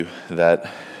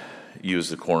That you as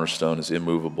the cornerstone is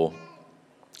immovable.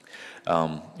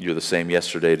 You're the same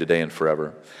yesterday, today, and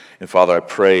forever. And Father, I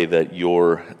pray that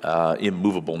your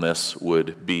immovableness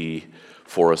would be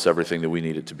for us everything that we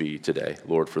need it to be today.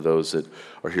 Lord, for those that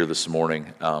are here this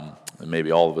morning, and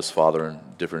maybe all of us, Father, in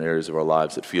different areas of our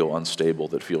lives that feel unstable,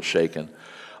 that feel shaken,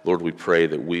 Lord, we pray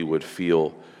that we would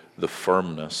feel the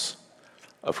firmness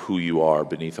of who you are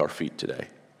beneath our feet today.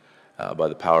 By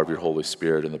the power of your Holy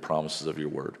Spirit and the promises of your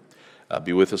word.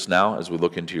 Be with us now as we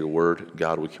look into your word.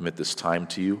 God, we commit this time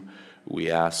to you. We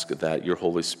ask that your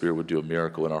Holy Spirit would do a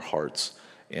miracle in our hearts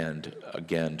and,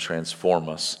 again, transform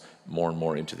us more and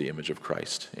more into the image of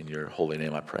Christ. In your holy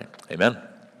name I pray. Amen.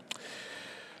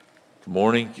 Good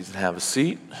morning. You can have a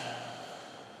seat.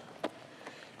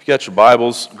 If you got your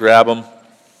Bibles, grab them.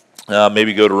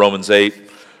 Maybe go to Romans 8.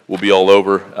 We'll be all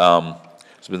over. As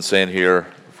I've been saying here,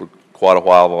 quite a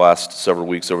while the last several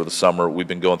weeks over the summer. We've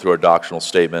been going through our doctrinal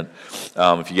statement.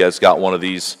 If you guys got one of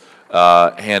these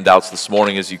handouts this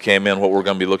morning as you came in, what we're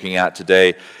going to be looking at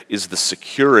today is the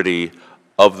security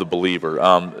of the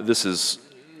believer. This is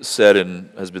said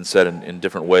and has been said in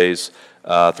different ways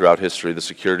throughout history. The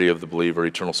security of the believer,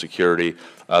 eternal security,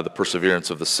 the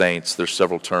perseverance of the saints. There's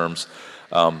several terms,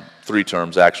 3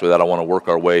 terms actually, that I want to work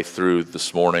our way through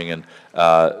this morning, and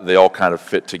they all kind of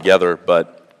fit together,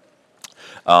 but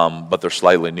they're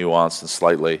slightly nuanced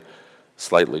and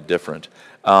slightly different.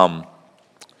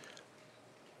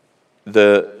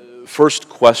 The first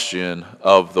question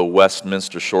of the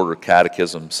Westminster Shorter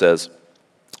Catechism says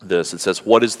this. It says,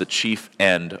 what is the chief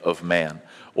end of man?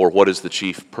 Or what is the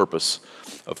chief purpose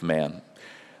of man?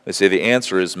 They say the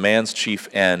answer is man's chief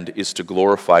end is to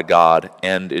glorify God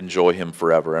and enjoy him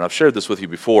forever. And I've shared this with you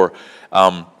before.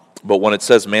 But when it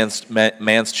says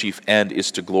man's chief end is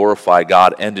to glorify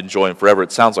God and enjoy him forever,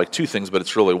 it sounds like 2 things, but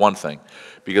it's really one thing.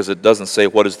 Because it doesn't say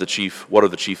what are the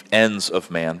chief ends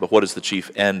of man, but what is the chief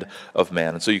end of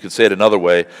man. And so you could say it another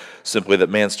way, simply that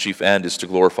man's chief end is to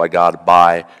glorify God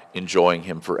by enjoying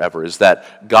him forever. Is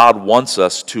that God wants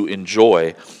us to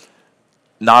enjoy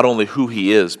not only who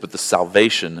he is, but the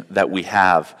salvation that we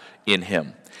have in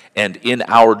him. And in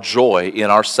our joy,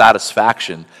 in our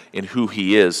satisfaction in who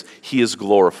he is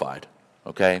glorified,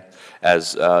 okay?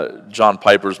 As John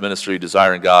Piper's ministry,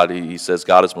 Desiring God, he says,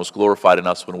 God is most glorified in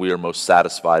us when we are most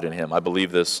satisfied in him. I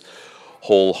believe this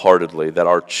wholeheartedly, that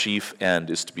our chief end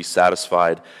is to be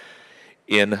satisfied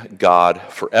in God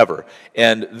forever.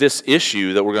 And this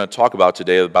issue that we're going to talk about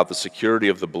today, about the security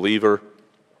of the believer,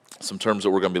 some terms that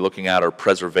we're going to be looking at are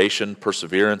preservation,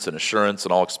 perseverance, and assurance,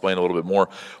 and I'll explain a little bit more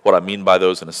what I mean by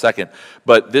those in a second.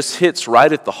 But this hits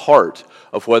right at the heart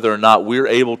of whether or not we're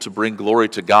able to bring glory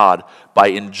to God by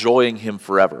enjoying him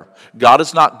forever. God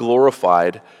is not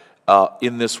glorified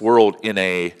in this world in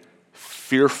a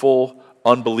fearful,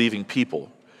 unbelieving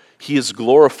people. He is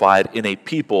glorified in a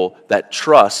people that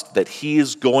trust that he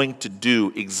is going to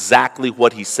do exactly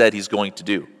what he said he's going to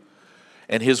do.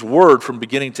 And his word from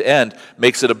beginning to end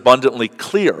makes it abundantly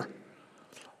clear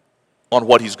on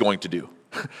what he's going to do.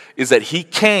 Is that he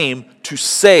came to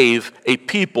save a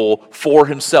people for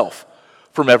himself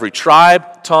from every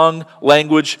tribe, tongue,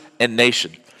 language, and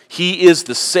nation. He is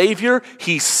the Savior.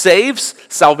 He saves.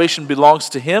 Salvation belongs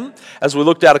to him. As we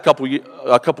looked at a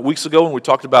couple weeks ago when we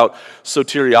talked about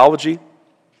soteriology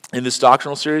in this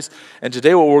doctrinal series. And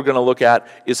today what we're going to look at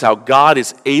is how God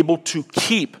is able to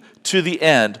keep to the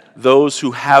end those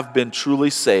who have been truly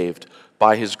saved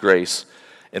by his grace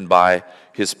and by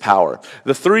his power.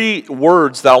 The 3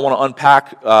 words that I want to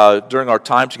unpack during our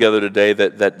time together today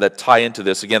that tie into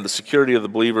this, again, the security of the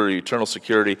believer, eternal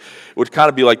security, would kind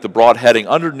of be like the broad heading.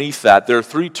 Underneath that, there are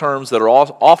 3 terms that are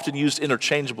often used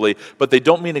interchangeably, but they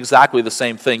don't mean exactly the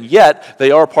same thing, yet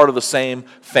they are part of the same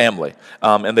family.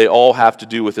 And they all have to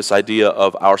do with this idea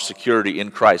of our security in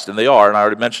Christ. And they are, and I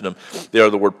already mentioned them, they are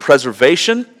the word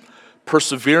preservation,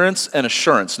 perseverance, and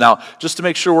assurance. Now, just to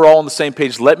make sure we're all on the same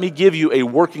page, let me give you a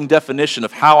working definition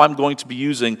of how I'm going to be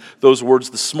using those words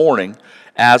this morning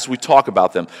as we talk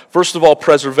about them. First of all,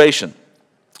 preservation.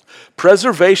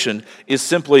 Preservation is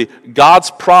simply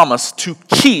God's promise to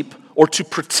keep or to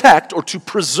protect or to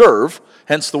preserve,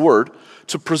 hence the word,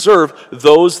 to preserve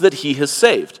those that he has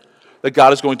saved, that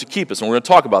God is going to keep us, and we're going to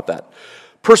talk about that.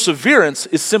 Perseverance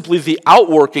is simply the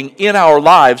outworking in our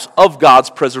lives of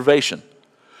God's preservation.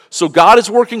 So God is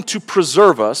working to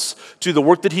preserve us to the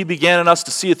work that he began in us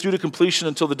to see it through to completion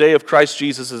until the day of Christ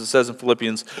Jesus, as it says in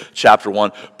Philippians chapter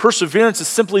 1. Perseverance is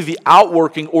simply the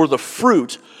outworking or the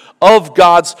fruit of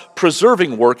God's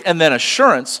preserving work. And then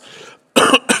assurance,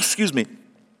 excuse me,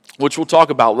 which we'll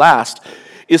talk about last,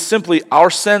 is simply our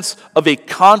sense of a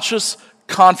conscious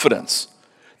confidence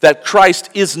that Christ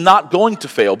is not going to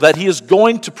fail, that he is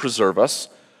going to preserve us,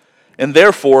 and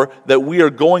therefore that we are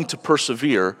going to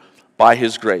persevere by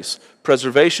his grace.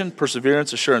 Preservation,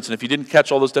 perseverance, assurance. And if you didn't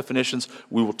catch all those definitions,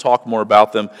 we will talk more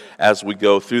about them as we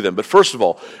go through them. But first of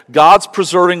all, God's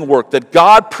preserving work, that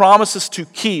God promises to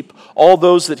keep all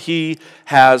those that he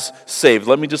has saved.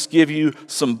 Let me just give you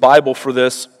some Bible for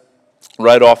this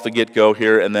right off the get-go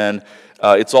here, and then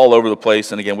it's all over the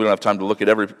place. And again, we don't have time to look at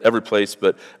every place,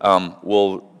 but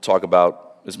we'll talk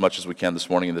about as much as we can this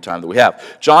morning in the time that we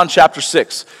have. John chapter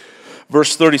 6.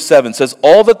 Verse 37 says,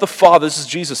 all that the Father, this is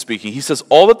Jesus speaking, he says,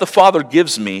 all that the Father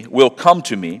gives me will come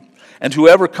to me, and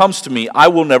whoever comes to me I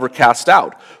will never cast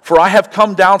out. For I have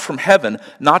come down from heaven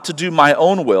not to do my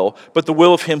own will, but the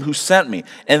will of him who sent me.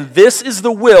 And this is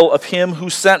the will of him who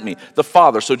sent me, the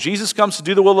Father. So Jesus comes to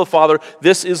do the will of the Father.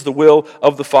 This is the will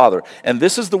of the Father. And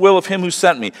this is the will of him who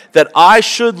sent me, that I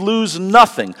should lose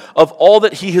nothing of all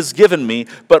that he has given me,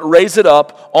 but raise it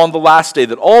up on the last day.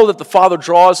 That all that the Father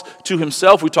draws to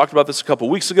himself, we talked about this a couple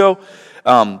weeks ago,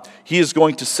 he is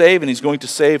going to save, and he's going to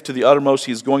save to the uttermost.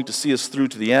 He is going to see us through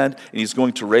to the end, and he's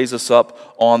going to raise us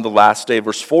up on the last day.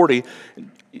 Verse 40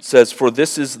 says, for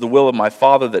this is the will of my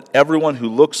Father, that everyone who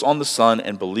looks on the Son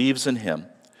and believes in him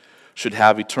should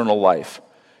have eternal life,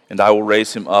 and I will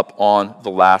raise him up on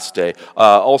the last day.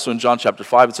 Also in John chapter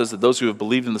 5, it says that those who have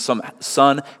believed in the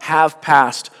Son have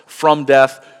passed from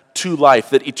death to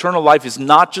life, that eternal life is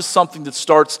not just something that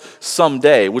starts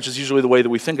someday, which is usually the way that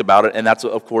we think about it, and that's,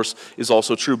 of course, is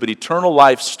also true, but eternal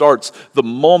life starts the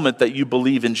moment that you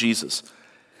believe in Jesus.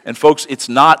 And folks, it's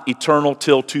not eternal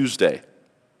till Tuesday.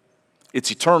 It's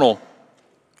eternal,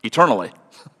 eternally.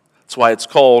 That's why it's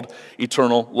called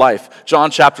eternal life.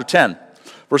 John chapter 10.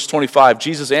 Verse 25,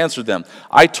 Jesus answered them,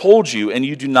 I told you, and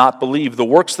you do not believe. The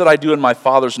works that I do in my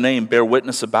Father's name bear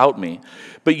witness about me.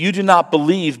 But you do not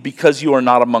believe because you are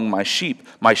not among my sheep.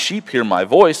 My sheep hear my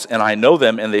voice, and I know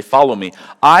them, and they follow me.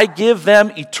 I give them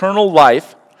eternal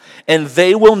life, and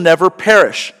they will never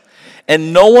perish,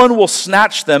 and no one will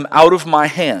snatch them out of my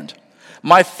hand.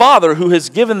 My Father, who has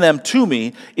given them to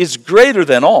me, is greater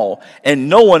than all, and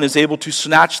no one is able to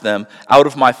snatch them out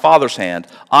of my Father's hand.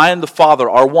 I and the Father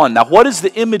are one. Now, what is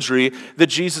the imagery that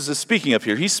Jesus is speaking of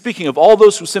here? He's speaking of all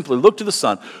those who simply look to the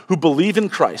Son, who believe in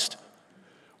Christ.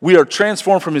 We are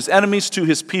transformed from his enemies to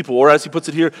his people, or as he puts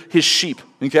it here, his sheep,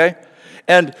 okay?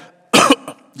 And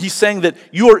he's saying that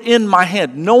you are in my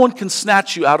hand. No one can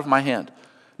snatch you out of my hand.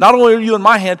 Not only are you in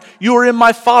my hand, you are in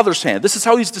my Father's hand. This is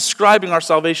how he's describing our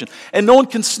salvation. And no one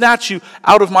can snatch you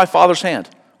out of my Father's hand,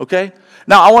 okay?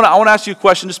 Now, I want to ask you a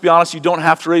question. Just be honest. You don't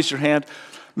have to raise your hand.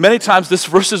 Many times this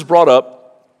verse is brought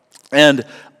up, and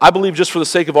I believe just for the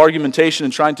sake of argumentation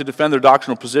and trying to defend their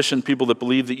doctrinal position, people that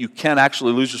believe that you can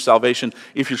actually lose your salvation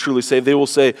if you're truly saved, they will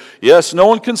say, yes, no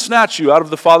one can snatch you out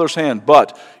of the Father's hand,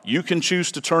 but you can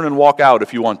choose to turn and walk out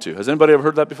if you want to. Has anybody ever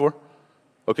heard that before?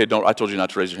 Okay, don't. I told you not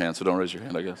to raise your hand, so don't raise your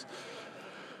hand, I guess.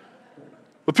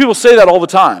 But people say that all the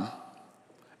time.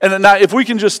 And now, if we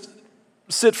can just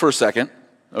sit for a second,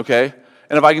 okay,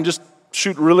 and if I can just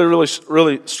shoot really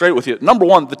straight with you. Number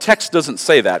one, the text doesn't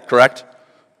say that, correct?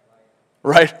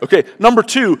 Right? Okay. Number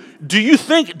two, do you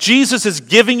think Jesus is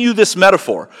giving you this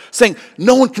metaphor, saying,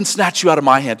 no one can snatch you out of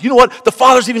my hand? You know what? The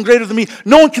Father's even greater than me.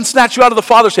 No one can snatch you out of the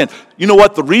Father's hand. You know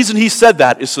what? The reason he said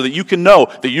that is so that you can know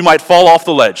that you might fall off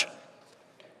the ledge.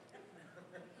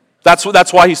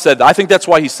 That's why he said that. I think that's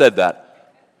why he said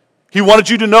that. He wanted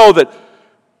you to know that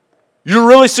you're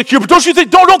really secure, but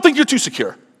don't think you're too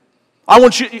secure. I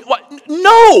want you,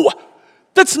 no!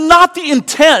 That's not the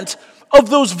intent of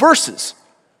those verses.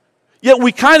 Yet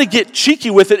we kind of get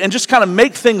cheeky with it and just kind of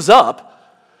make things up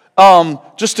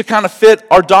just to kind of fit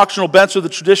our doctrinal bents or the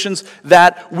traditions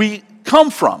that we come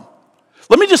from.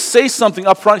 Let me just say something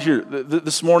up front here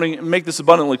this morning and make this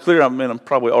abundantly clear. I mean, I'm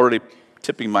probably already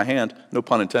tipping my hand, no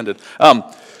pun intended.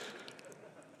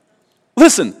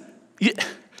 Listen,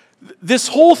 this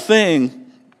whole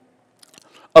thing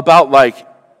about like,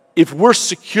 if we're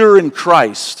secure in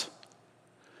Christ,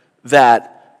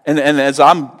 that, and as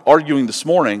I'm arguing this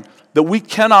morning, that we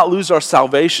cannot lose our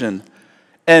salvation,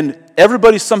 and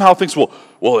everybody somehow thinks,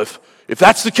 well, if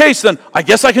that's the case, then I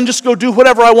guess I can just go do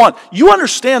whatever I want. You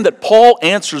understand that Paul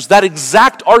answers that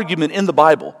exact argument in the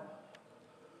Bible.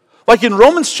 Like in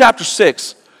Romans chapter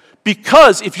 6,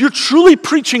 because if you're truly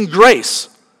preaching grace,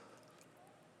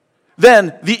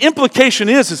 then the implication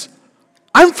is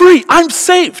I'm free, I'm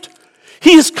saved.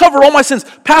 He has covered all my sins,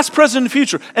 past, present, and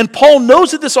future. And Paul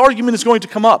knows that this argument is going to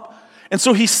come up. And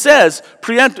so he says,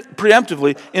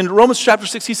 preemptively, in Romans chapter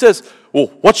 6, he says, well,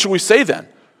 what should we say then?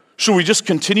 Should we just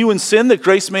continue in sin that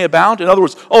grace may abound? In other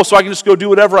words, so I can just go do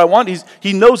whatever I want?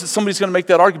 He knows that somebody's going to make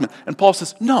that argument. And Paul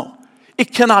says, no,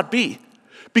 it cannot be.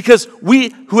 Because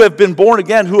we who have been born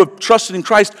again, who have trusted in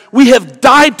Christ, we have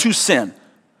died to sin.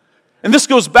 And this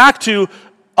goes back to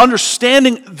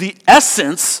understanding the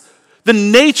essence, the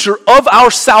nature of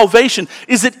our salvation,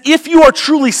 is that if you are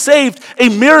truly saved, a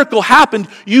miracle happened.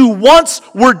 You once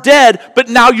were dead, but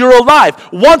now you're alive.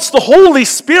 Once the Holy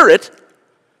Spirit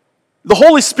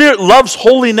loves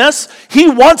holiness. He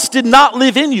once did not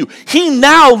live in you. He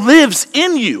now lives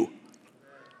in you.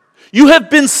 You have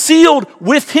been sealed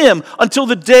with him until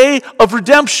the day of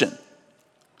redemption.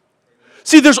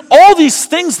 See, there's all these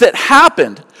things that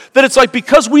happened that it's like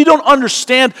because we don't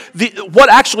understand what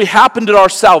actually happened at our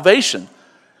salvation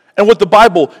and what the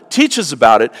Bible teaches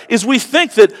about it, is we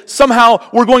think that somehow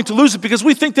we're going to lose it because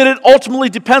we think that it ultimately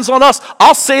depends on us.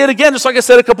 I'll say it again, just like I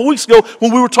said a couple weeks ago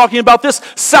when we were talking about this.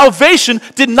 Salvation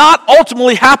did not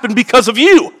ultimately happen because of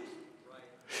you.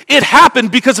 It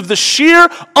happened because of the sheer,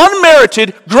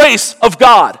 unmerited grace of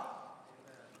God.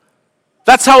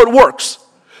 That's how it works.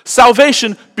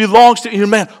 Salvation belongs to you.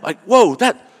 Man, like, whoa,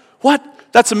 what?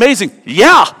 That's amazing.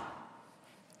 Yeah,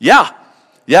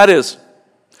 it is.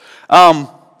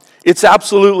 It's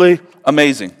absolutely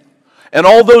amazing. And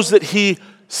all those that he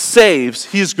saves,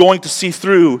 he is going to see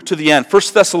through to the end. 1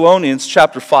 Thessalonians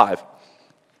chapter 5,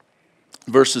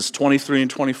 verses 23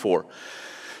 and 24.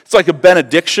 It's like a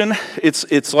benediction. It's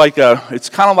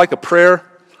kind of like a prayer,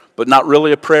 but not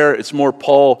really a prayer. It's more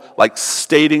Paul like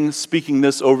speaking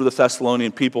this over the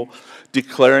Thessalonian people,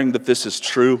 declaring that this is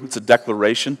true. It's a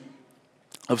declaration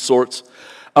of sorts.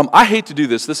 I hate to do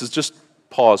this. This is just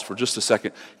pause for just a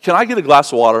second. Can I get a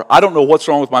glass of water? I don't know what's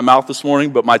wrong with my mouth this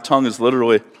morning, but my tongue is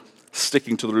literally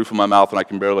sticking to the roof of my mouth and I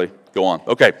can barely go on.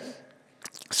 Okay.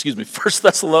 Excuse me. 1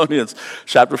 Thessalonians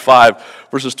chapter 5,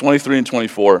 verses 23 and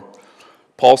 24.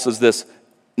 Paul says this,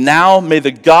 "Now may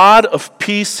the God of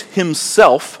peace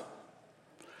himself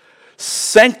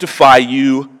sanctify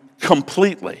you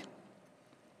completely,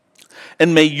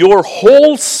 and may your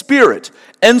whole spirit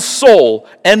and soul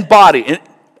and body," and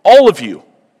all of you,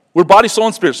 we're body, soul,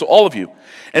 and spirit, so all of you,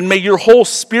 "and may your whole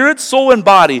spirit, soul, and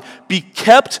body be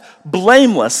kept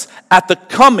blameless at the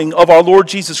coming of our Lord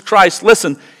Jesus Christ."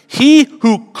 Listen, he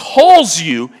who calls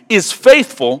you is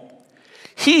faithful.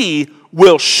 He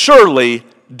will surely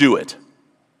do it.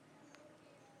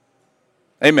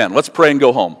 Amen. Let's pray and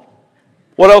go home.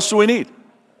 What else do we need?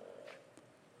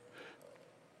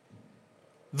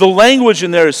 The language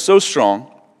in there is so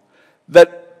strong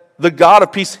that the God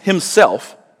of peace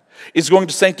himself is going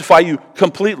to sanctify you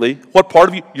completely. What part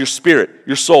of you? Your spirit,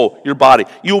 your soul, your body.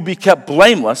 You will be kept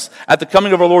blameless at the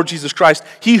coming of our Lord Jesus Christ.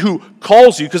 He who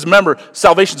calls you, because remember,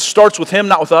 salvation starts with him,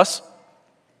 not with us.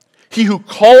 He who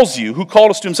calls you, who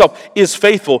called us to himself, is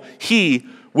faithful. He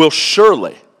will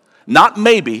surely, not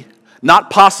maybe, not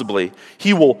possibly,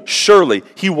 he will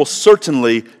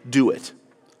certainly do it.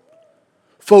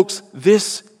 Folks,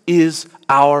 this is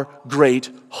our great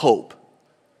hope.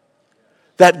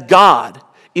 That God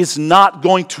is not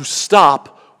going to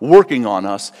stop working on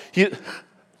us.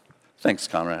 Thanks,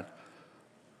 Conrad.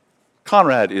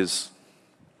 Conrad is,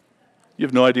 you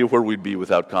have no idea where we'd be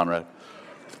without Conrad.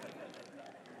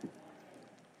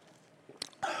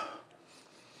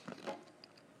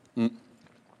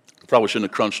 Probably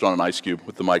shouldn't have crunched on an ice cube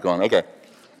with the mic on. Okay.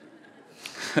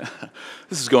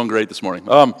 This is going great this morning.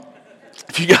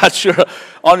 If you got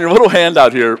on your little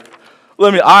handout here,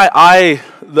 I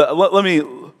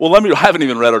haven't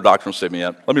even read our doctrinal statement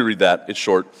yet. Let me read that. It's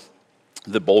short.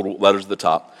 The bold letters at the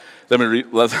top. Let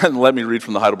me read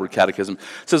from the Heidelberg Catechism.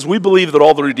 It says, "We believe that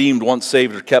all the redeemed, once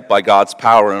saved, are kept by God's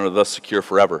power and are thus secure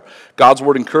forever. God's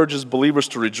word encourages believers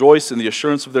to rejoice in the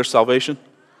assurance of their salvation."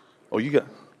 Oh, you got,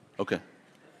 okay.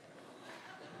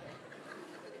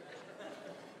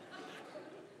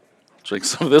 Drink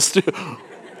some of this too.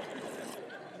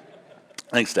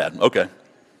 Thanks, Dad. Okay.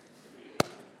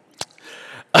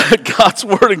 God's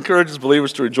word encourages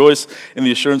believers to rejoice in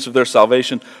the assurance of their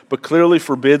salvation, but clearly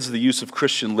forbids the use of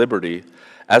Christian liberty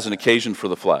as an occasion for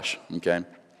the flesh. Okay.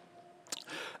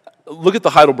 Look at the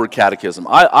Heidelberg Catechism.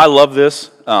 I love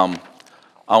this. I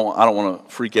don't want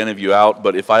to freak any of you out,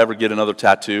 but if I ever get another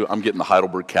tattoo, I'm getting the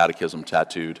Heidelberg Catechism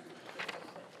tattooed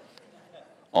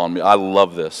on me. I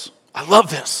love this. I love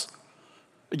this.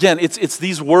 Again, it's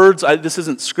these words. This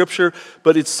isn't scripture,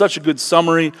 but it's such a good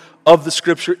summary of the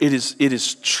scripture. It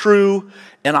is true,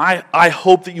 and I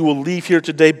hope that you will leave here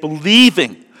today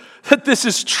believing that this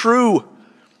is true.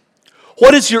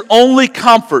 What is your only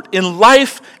comfort in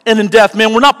life and in death?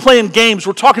 Man, we're not playing games.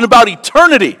 We're talking about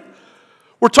eternity.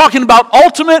 We're talking about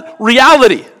ultimate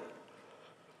reality.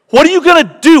 What are you going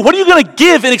to do? What are you going to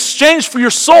give in exchange for your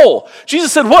soul?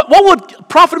 Jesus said, what would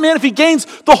profit a man if he gains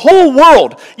the whole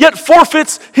world, yet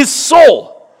forfeits his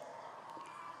soul?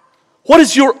 What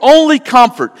is your only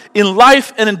comfort in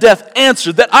life and in death?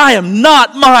 Answer, that I am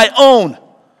not my own,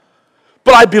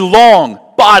 but I belong,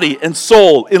 body and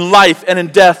soul, in life and in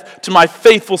death, to my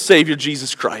faithful Savior,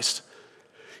 Jesus Christ.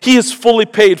 He has fully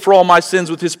paid for all my sins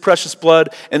with his precious blood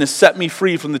and has set me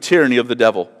free from the tyranny of the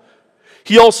devil.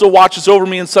 He also watches over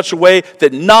me in such a way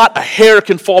that not a hair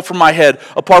can fall from my head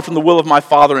apart from the will of my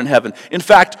Father in heaven. In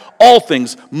fact, all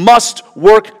things must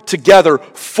work together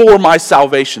for my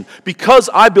salvation. Because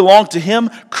I belong to him,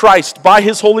 Christ, by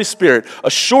his Holy Spirit,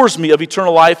 assures me of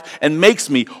eternal life and makes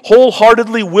me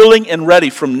wholeheartedly willing and ready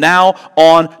from now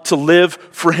on to live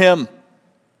for him.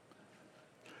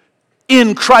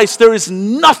 In Christ, there is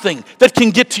nothing that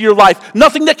can get to your life.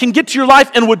 Nothing that can get to your life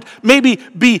and would maybe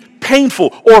be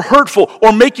painful or hurtful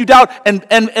or make you doubt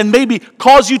and maybe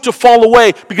cause you to fall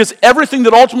away, because everything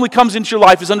that ultimately comes into your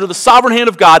life is under the sovereign hand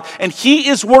of God, and he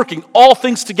is working all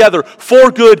things together for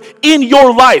good in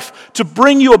your life to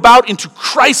bring you about into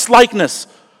Christ's likeness,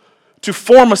 to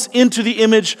form us into the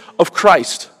image of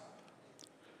Christ.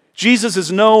 Jesus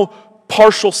is no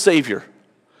partial Savior.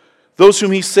 Those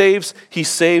whom he saves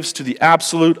to the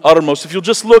absolute uttermost. If you'll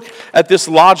just look at this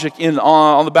logic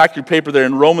on the back of your paper there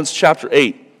in Romans chapter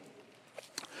 8.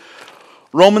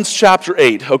 Romans chapter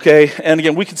 8, okay? And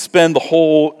again, we could spend the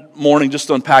whole morning just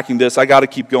unpacking this. I got to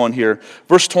keep going here.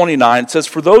 Verse 29, it says,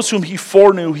 "For those whom he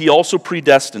foreknew, he also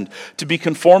predestined to be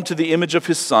conformed to the image of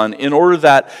his Son, in order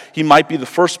that he might be the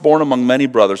firstborn among many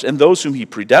brothers. And those whom he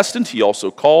predestined, he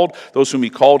also called. Those whom he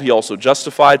called, he also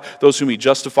justified. Those whom he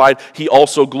justified, he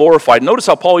also glorified." Notice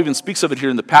how Paul even speaks of it here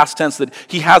in the past tense, that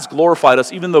he has glorified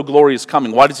us, even though glory is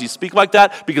coming. Why does he speak like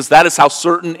that? Because that is how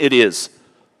certain it is.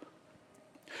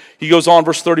 He goes on,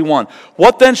 verse 31.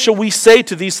 "What then shall we say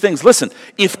to these things?" Listen,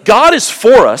 if God is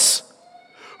for us,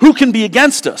 who can be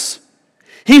against us?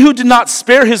 He who did not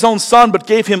spare his own Son, but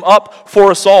gave him up for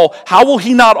us all, how will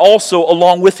he not also,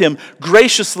 along with him,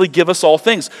 graciously give us all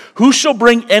things? Who shall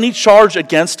bring any charge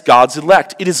against God's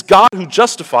elect? It is God who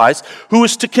justifies. Who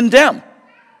is to condemn?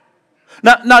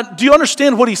 Now, do you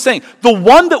understand what he's saying? The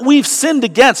one that we've sinned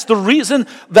against, the reason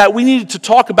that we needed to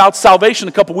talk about salvation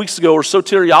a couple weeks ago, or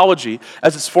soteriology,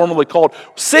 as it's formally called,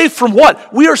 saved from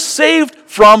what? We are saved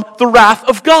from the wrath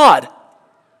of God.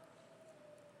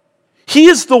 He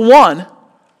is the one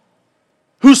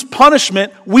whose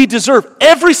punishment we deserve,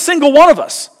 every single one of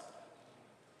us,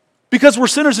 because we're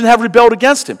sinners and have rebelled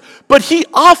against him. But he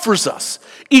offers us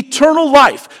eternal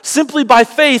life simply by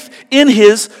faith in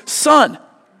his Son.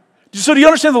 So do you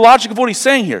understand the logic of what he's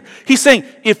saying here? He's saying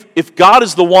if God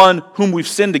is the one whom we've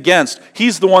sinned against,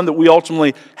 he's the one that we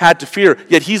ultimately had to fear,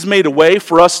 yet he's made a way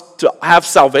for us to have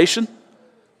salvation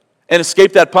and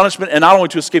escape that punishment, and not only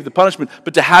to escape the punishment,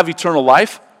 but to have eternal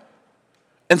life.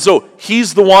 And so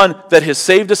he's the one that has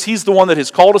saved us, he's the one that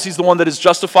has called us, he's the one that has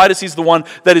justified us, he's the one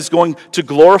that is going to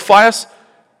glorify us.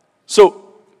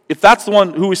 So if that's the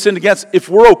one who we sinned against, if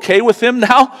we're okay with him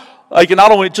now, like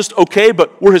not only just okay,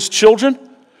 but we're his children,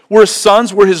 we're his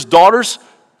sons, we're his daughters,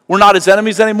 we're not his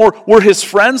enemies anymore, we're his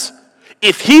friends.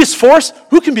 If he's for us,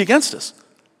 who can be against us?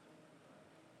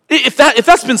 If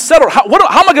that's been settled, how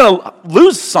am I going to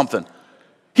lose something?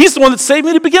 He's the one that saved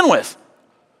me to begin with.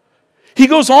 He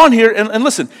goes on here, and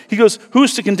listen, he goes, who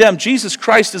is to condemn? Jesus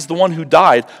Christ is the one who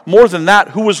died. More than that,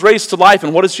 who was raised to life.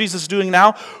 And what is Jesus doing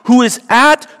now? Who is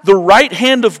at the right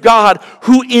hand of God,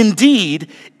 who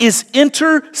indeed is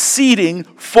interceding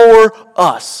for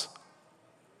us.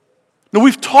 Now,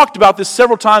 we've talked about this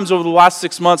several times over the last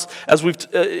 6 months as we've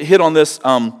hit on this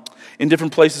in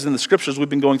different places in the scriptures. We've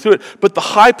been going through it. But the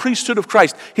high priesthood of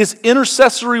Christ, his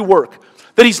intercessory work,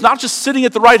 that he's not just sitting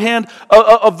at the right hand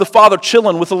of the Father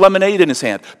chilling with a lemonade in his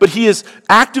hand, but he is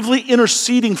actively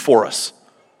interceding for us,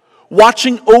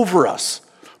 watching over us,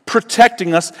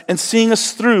 protecting us, and seeing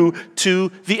us through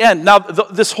to the end. Now,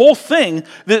 this whole thing,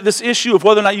 this issue of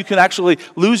whether or not you can actually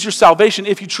lose your salvation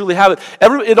if you truly have it,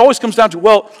 it always comes down to,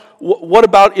 well, what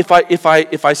about if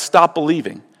I stop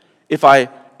believing? If I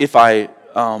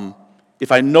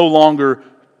no longer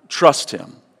trust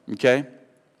him? Okay?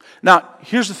 Now,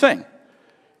 here's the thing.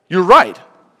 You're right.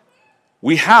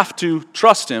 We have to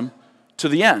trust him to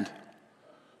the end.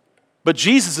 But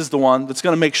Jesus is the one that's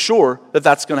going to make sure that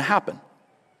that's going to happen.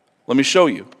 Let me show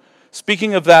you.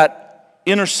 Speaking of that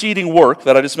interceding work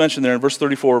that I just mentioned there in verse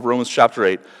 34 of Romans chapter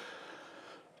 8,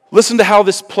 listen to how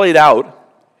this played out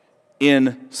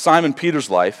in Simon Peter's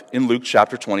life in Luke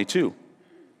chapter 22.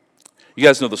 You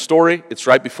guys know the story. It's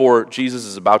right before Jesus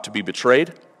is about to be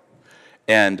betrayed.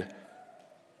 And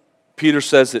Peter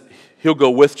says that He'll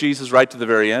go with Jesus right to the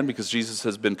very end because Jesus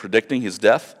has been predicting his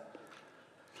death.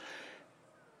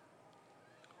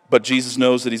 But Jesus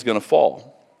knows that he's going to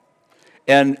fall.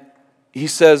 And he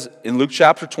says in Luke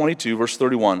chapter 22, verse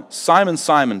 31, Simon,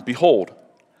 Simon, behold,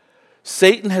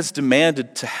 Satan has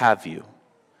demanded to have you,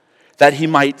 that he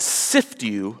might sift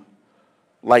you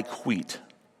like wheat.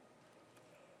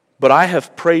 But I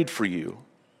have prayed for you,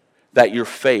 that your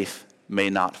faith may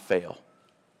not fail.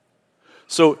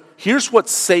 So here's what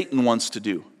Satan wants to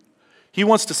do. He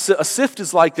wants to, a sift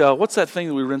is like, what's that thing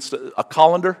that we rinsed, a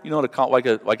colander? You know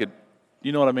what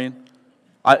you know what I mean?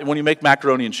 When you make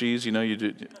macaroni and cheese, you know, you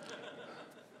do. You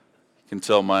can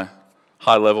tell my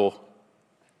high-level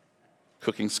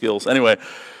cooking skills. Anyway,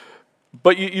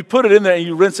 but you put it in there and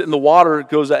you rinse it, and the water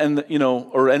goes out, and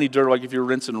or any dirt, like if you're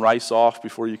rinsing rice off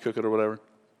before you cook it or whatever.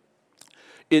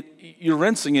 You're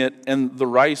rinsing it, and the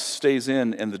rice stays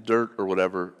in, and the dirt or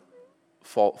whatever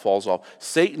falls off.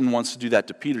 Satan wants to do that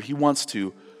to Peter. He wants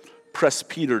to press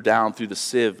Peter down through the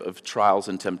sieve of trials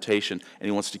and temptation, and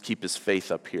he wants to keep his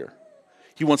faith up here.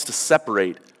 He wants to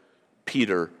separate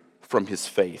Peter from his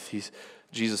faith.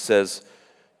 Jesus says,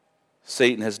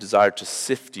 Satan has desired to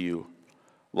sift you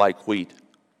like wheat.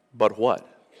 But what?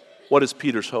 What is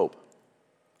Peter's hope?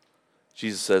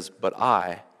 Jesus says, but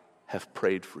I have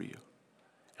prayed for you.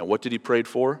 And what did he pray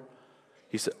for?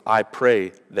 He said, I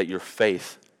pray that your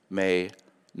faith may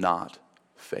not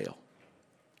fail.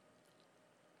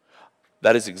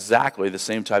 That is exactly the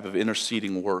same type of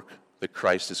interceding work that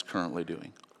Christ is currently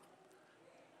doing.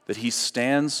 That he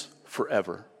stands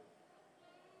forever,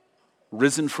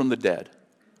 risen from the dead,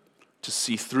 to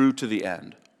see through to the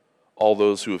end all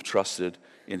those who have trusted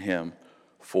in him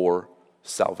for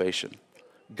salvation.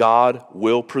 God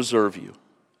will preserve you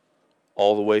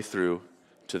all the way through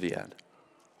to the end.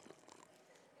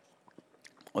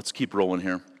 Let's keep rolling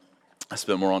here. I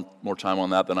spent more time on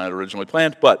that than I had originally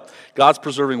planned, but God's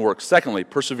preserving work. Secondly,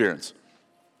 perseverance.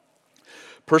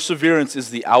 Perseverance is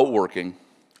the outworking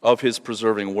of his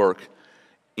preserving work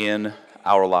in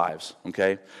our lives,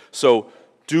 okay? So,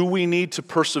 do we need to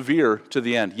persevere to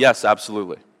the end? Yes,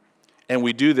 absolutely. And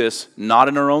we do this not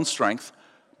in our own strength,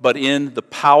 but in the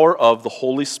power of the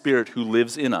Holy Spirit who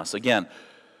lives in us. Again,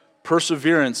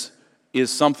 perseverance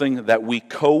is something that we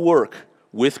co-work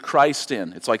with Christ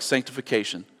in. It's like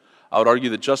sanctification. I would argue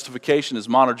that justification is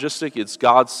monergistic. It's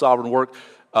God's sovereign work.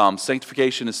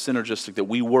 Sanctification is synergistic, that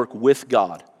we work with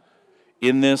God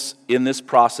in this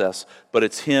process, but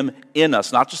it's him in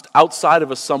us, not just outside of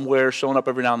us somewhere showing up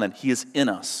every now and then. He is in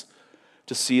us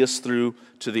to see us through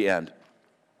to the end.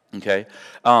 Okay?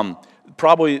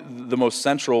 Probably the most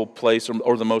central place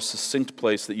or the most succinct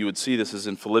place that you would see this is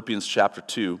in Philippians chapter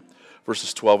 2,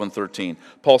 verses 12 and 13.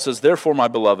 Paul says, therefore, my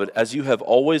beloved, as you have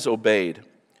always obeyed,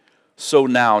 so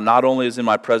now, not only as in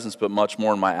my presence, but much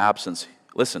more in my absence.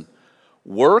 Listen,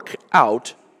 work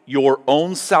out your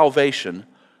own salvation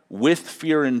with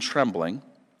fear and trembling.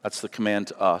 That's the command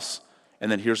to us.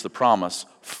 And then here's the promise.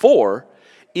 For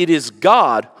it is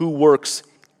God who works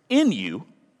in you,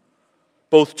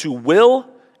 both to will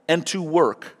and to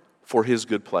work for his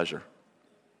good pleasure.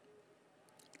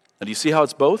 And do you see how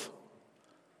it's both?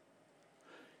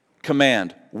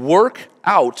 Command. Work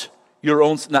out your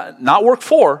own, not work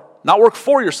for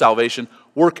your salvation,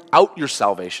 work out your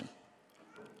salvation.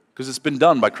 Because it's been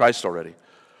done by Christ already.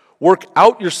 Work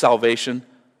out your salvation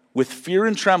with fear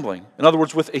and trembling. In other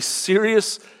words, with a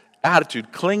serious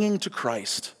attitude, clinging to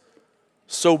Christ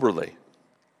soberly.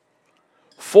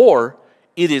 For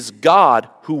it is God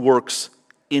who works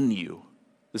in you.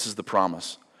 This is the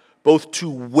promise. Both to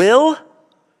will.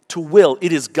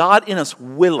 It is God in us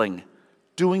willing,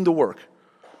 doing the work.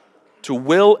 To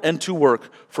will and to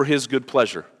work for his good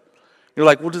pleasure. You're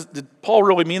like, well, did Paul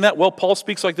really mean that? Well, Paul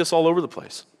speaks like this all over the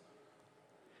place.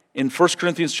 In 1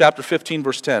 Corinthians chapter 15,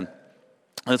 verse 10,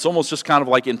 and it's almost just kind of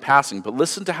like in passing, but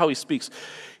listen to how he speaks.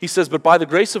 He says, but by the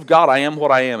grace of God I am what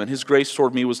I am, and his grace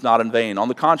toward me was not in vain. On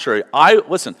the contrary, I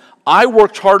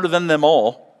worked harder than them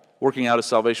all, working out his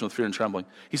salvation with fear and trembling.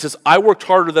 He says, I worked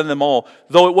harder than them all,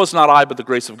 though it was not I, but the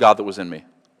grace of God that was in me.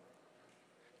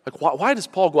 Like, why does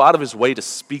Paul go out of his way to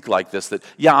speak like this? That,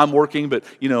 yeah, I'm working, but,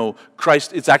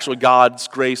 Christ, it's actually God's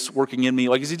grace working in me.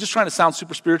 Like, is he just trying to sound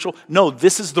super spiritual? No,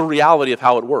 this is the reality of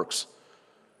how it works.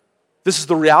 This is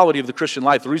the reality of the Christian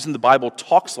life. The reason the Bible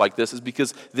talks like this is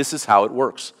because this is how it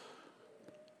works.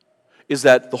 Is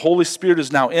that the Holy Spirit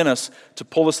is now in us to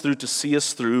pull us through, to see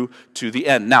us through to the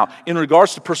end. Now, in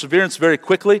regards to perseverance, very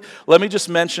quickly, let me just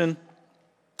mention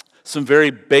some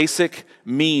very basic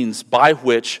means by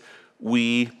which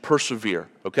we persevere,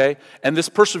 okay? And this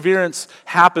perseverance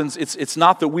happens, it's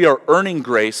not that we are earning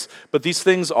grace, but these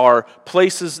things are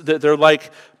places that they're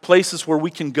like places where we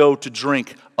can go to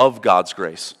drink of God's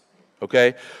grace,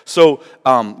 okay? So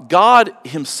God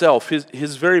himself,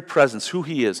 his very presence, who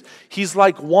he is, he's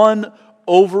like one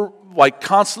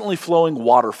constantly flowing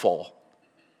waterfall.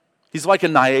 He's like a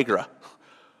Niagara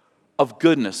of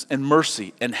goodness and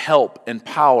mercy and help and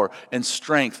power and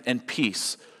strength and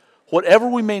peace. Whatever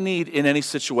we may need in any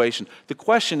situation, the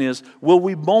question is, will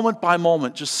we moment by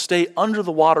moment just stay under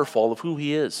the waterfall of who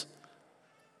he is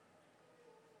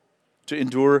to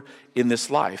endure in this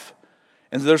life?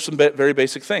 And there's some very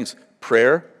basic things.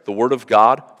 Prayer, the Word of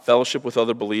God, fellowship with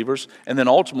other believers, and then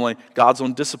ultimately God's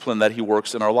own discipline that he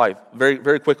works in our life. Very,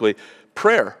 very quickly,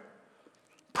 prayer.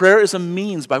 Prayer is a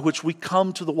means by which we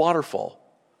come to the waterfall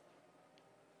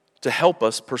to help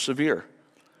us persevere.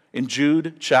 In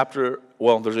Jude there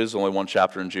is only one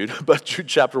chapter in Jude, but Jude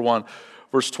chapter 1,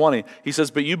 verse 20, he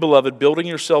says, "But you, beloved, building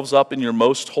yourselves up in your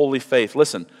most holy faith."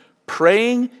 Listen,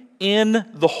 praying in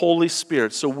the Holy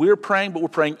Spirit. So we're praying, but we're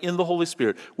praying in the Holy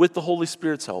Spirit, with the Holy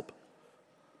Spirit's help.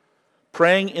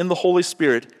 Praying in the Holy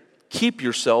Spirit, keep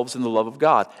yourselves in the love of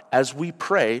God. As we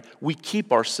pray, we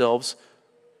keep ourselves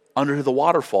under the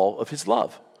waterfall of his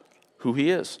love, who he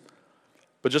is.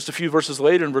 But just a few verses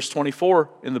later, in verse 24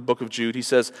 in the book of Jude, he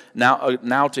says,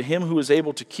 now to him who is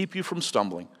able to keep you from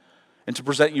stumbling and to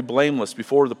present you blameless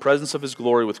before the presence of his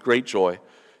glory with great joy,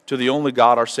 to the only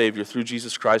God our Savior, through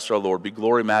Jesus Christ our Lord, be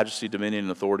glory, majesty, dominion,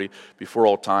 and authority before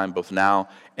all time, both now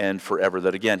and forever.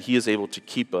 That again, he is able to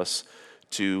keep us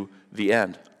to the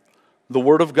end. The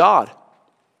Word of God,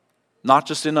 not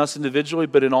just in us individually,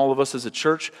 but in all of us as a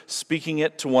church, speaking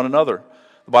it to one another.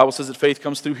 The Bible says that faith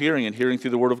comes through hearing, and hearing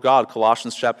through the Word of God.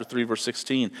 Colossians chapter 3, verse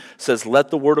 16 says, "Let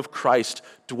the Word of Christ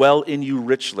dwell in you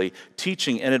richly,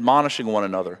 teaching and admonishing one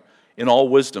another in all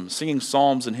wisdom, singing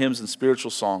psalms and hymns and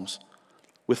spiritual songs,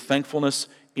 with thankfulness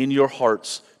in your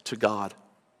hearts to God."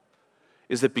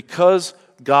 Is that because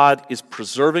God is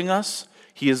preserving us,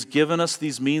 he has given us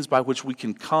these means by which we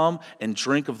can come and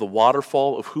drink of the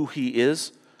waterfall of who he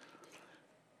is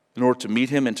in order to meet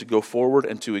him and to go forward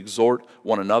and to exhort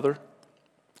one another.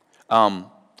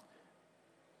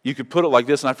 You could put it like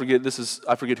this, and I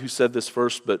forget who said this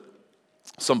first, but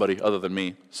somebody other than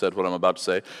me said what I'm about to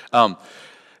say.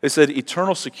 They said,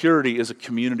 eternal security is a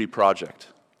community project.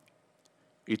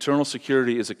 Eternal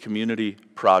security is a community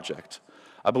project.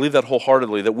 I believe that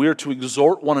wholeheartedly, that we are to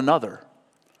exhort one another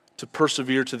to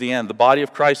persevere to the end. The body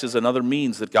of Christ is another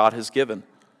means that God has given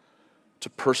to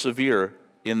persevere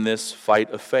in this fight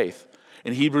of faith.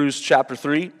 In Hebrews chapter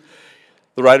 3,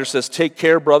 the writer says, "Take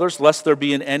care, brothers, lest there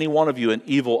be in any one of you an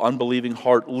evil, unbelieving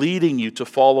heart, leading you to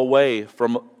fall away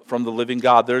from the living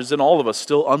God." There is in all of us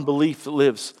still unbelief that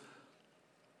lives.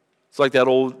 It's like that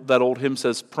old hymn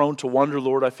says, "Prone to wonder,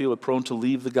 Lord, I feel it, prone to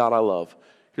leave the God I love.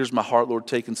 Here's my heart, Lord,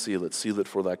 take and seal it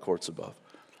for thy courts above."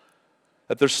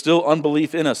 That there's still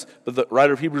unbelief in us. But the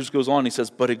writer of Hebrews goes on, he says,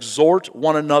 "But exhort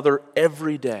one another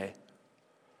every day,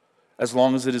 as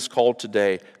long as it is called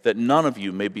today, that none of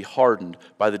you may be hardened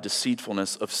by the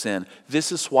deceitfulness of sin."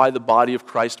 This is why the body of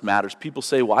Christ matters. People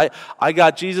say, "Well, I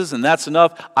got Jesus and that's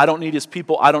enough. I don't need his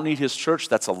people. I don't need his church."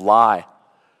 That's a lie.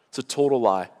 It's a total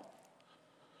lie.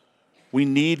 We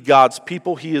need God's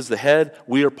people. He is the head.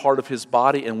 We are part of his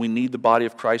body, and we need the body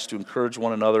of Christ to encourage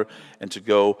one another and to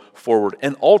go forward.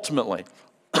 And ultimately,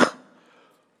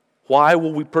 why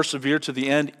will we persevere to the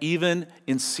end, even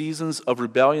in seasons of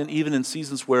rebellion, even in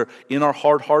seasons where in our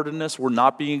hard-heartedness we're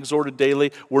not being exhorted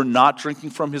daily, we're not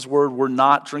drinking from his word, we're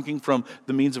not drinking from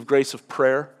the means of grace of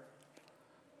prayer?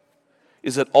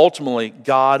 Is that ultimately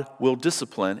God will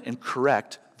discipline and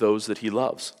correct those that he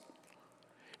loves.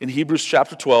 In Hebrews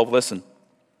chapter 12, listen,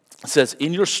 it says,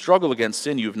 "In your struggle against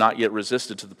sin, you have not yet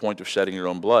resisted to the point of shedding your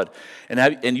own blood.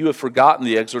 And you have forgotten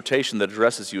the exhortation that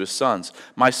addresses you as sons.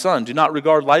 My son, do not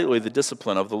regard lightly the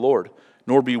discipline of the Lord,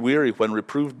 nor be weary when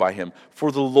reproved by him.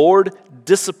 For the Lord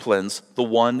disciplines the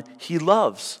one he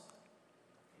loves,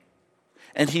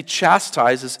 and he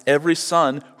chastises every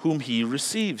son whom he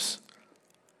receives.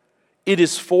 It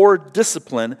is for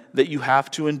discipline that you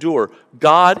have to endure."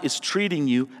 God is treating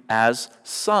you as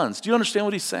sons. Do you understand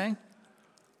what he's saying?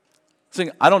 He's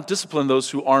saying, I don't discipline those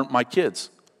who aren't my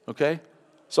kids, okay?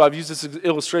 So I've used this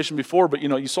illustration before, but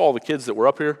you saw all the kids that were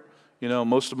up here.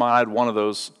 Most of mine, I had one of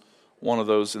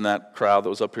those in that crowd that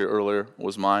was up here earlier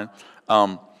was mine.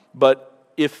 But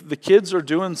if the kids are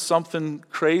doing something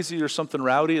crazy or something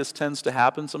rowdy, as tends to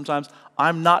happen sometimes,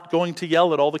 I'm not going to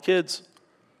yell at all the kids.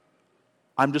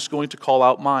 I'm just going to call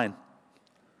out mine,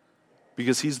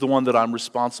 because he's the one that I'm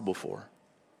responsible for.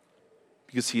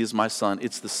 because he is my son.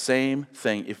 It's the same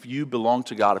thing. If you belong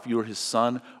to God, if you are his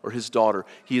son or his daughter,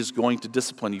 he is going to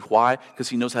discipline you. Why? Because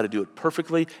he knows how to do it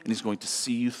perfectly, and he's going to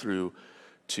see you through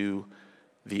to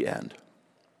the end.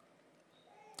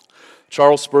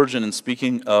 Charles Spurgeon, in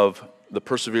speaking of the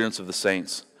perseverance of the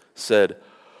saints, said,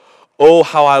 "Oh,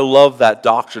 how I love that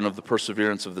doctrine of the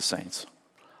perseverance of the saints.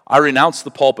 I renounce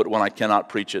the pulpit when I cannot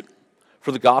preach it.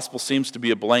 For the gospel seems to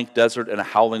be a blank desert and a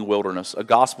howling wilderness, a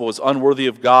gospel as unworthy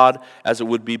of God as it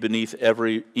would be beneath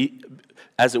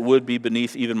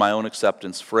even my own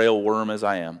acceptance, frail worm as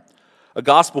I am. A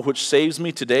gospel which saves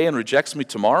me today and rejects me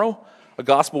tomorrow, a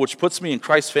gospel which puts me in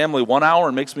Christ's family 1 hour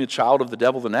and makes me a child of the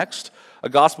devil the next, a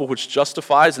gospel which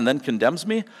justifies and then condemns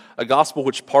me, a gospel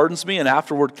which pardons me and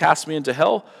afterward casts me into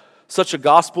hell. Such a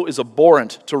gospel is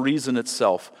abhorrent to reason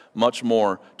itself, much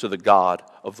more to the God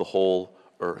of the whole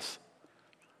earth."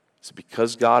 So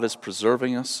because God is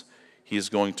preserving us, he is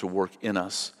going to work in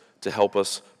us to help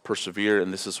us persevere,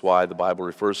 and this is why the Bible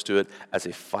refers to it as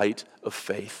a fight of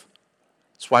faith.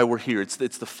 It's why we're here. It's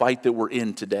the fight that we're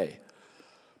in today.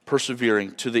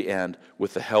 Persevering to the end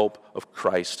with the help of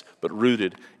Christ, but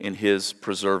rooted in his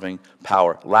preserving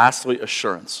power. Lastly,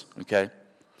 assurance, okay?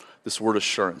 This word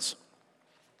assurance.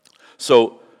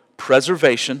 So,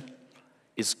 preservation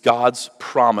is God's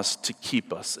promise to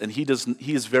keep us, and he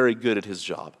is very good at his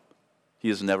job. He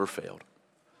has never failed.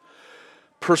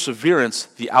 Perseverance,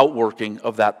 the outworking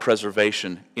of that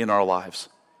preservation in our lives.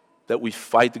 That we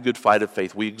fight the good fight of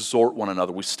faith. We exhort one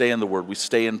another. We stay in the Word. We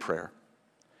stay in prayer.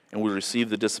 And we receive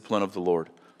the discipline of the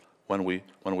Lord when we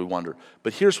wonder.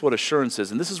 But here's what assurance is,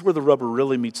 and this is where the rubber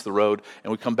really meets the road, and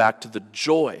we come back to the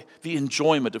joy, the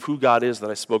enjoyment of who God is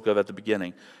that I spoke of at the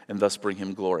beginning, and thus bring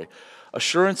him glory.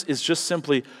 Assurance is just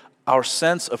simply our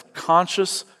sense of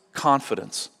conscious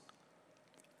confidence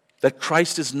that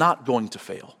Christ is not going to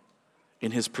fail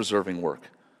in his preserving work,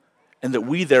 and that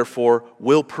we therefore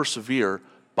will persevere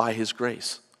by his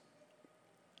grace.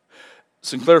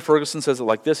 Sinclair Ferguson says it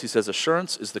like this. He says,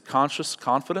 assurance is the conscious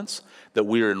confidence that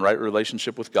we are in right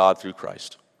relationship with God through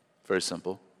Christ. Very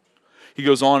simple. He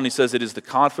goes on and he says, it is the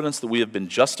confidence that we have been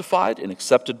justified and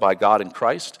accepted by God in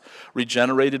Christ,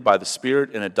 regenerated by the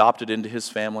Spirit and adopted into his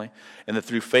family, and that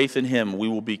through faith in him we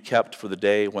will be kept for the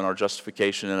day when our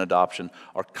justification and adoption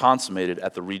are consummated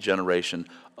at the regeneration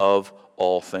of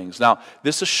all things. Now,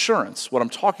 this assurance, what I'm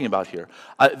talking about here,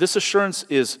 this assurance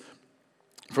is,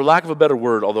 for lack of a better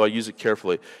word, although I use it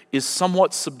carefully, is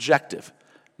somewhat subjective.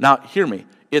 Now, hear me.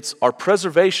 Our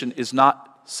preservation is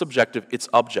not subjective, it's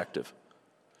objective.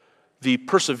 The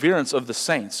perseverance of the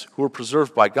saints who are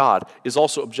preserved by God is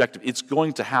also objective. It's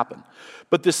going to happen.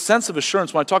 But this sense of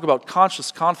assurance, when I talk about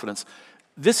conscious confidence,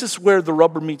 this is where the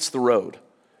rubber meets the road.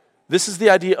 This is the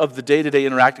idea of the day-to-day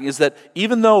interacting, is that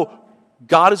even though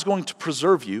God is going to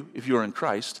preserve you if you are in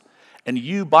Christ, and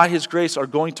you, by his grace, are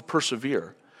going to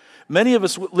persevere, many of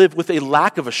us live with a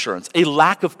lack of assurance, a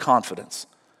lack of confidence,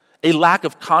 a lack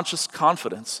of conscious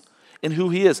confidence in who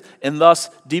he is. And thus,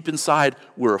 deep inside,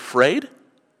 we're afraid,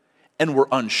 and we're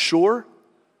unsure.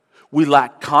 We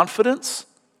lack confidence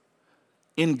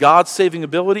in God's saving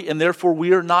ability, and therefore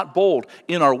we are not bold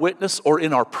in our witness or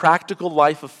in our practical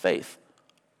life of faith.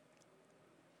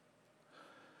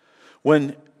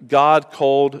 When God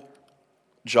called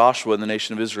Joshua and the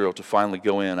nation of Israel to finally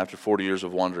go in after 40 years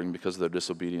of wandering because of their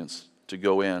disobedience, to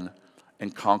go in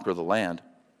and conquer the land,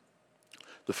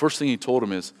 the first thing he told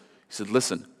him is, he said,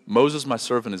 listen, Moses, my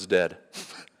servant, is dead.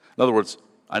 In other words,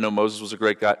 I know Moses was a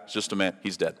great guy, just a man,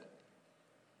 he's dead.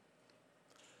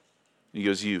 He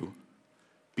goes, you,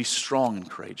 be strong and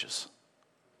courageous.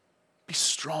 Be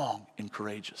strong and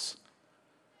courageous.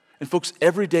 And folks,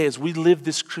 every day as we live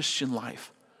this Christian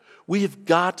life, we have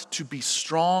got to be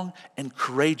strong and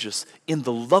courageous in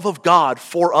the love of God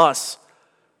for us.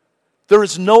 There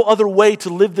is no other way to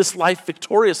live this life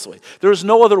victoriously. There is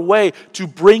no other way to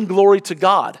bring glory to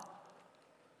God.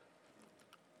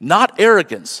 Not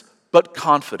arrogance, but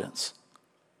confidence.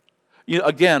 You know,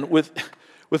 again, with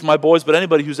my boys, but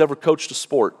anybody who's ever coached a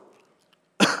sport,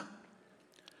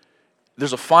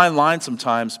 there's a fine line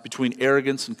sometimes between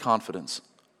arrogance and confidence.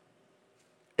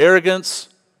 Arrogance,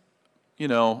 you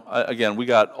know, again, we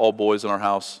got all boys in our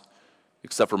house,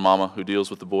 except for Mama, who deals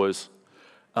with the boys.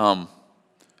 There's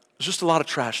just a lot of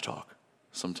trash talk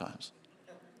sometimes.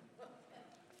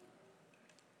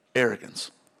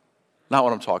 Arrogance. Not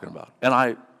what I'm talking about. And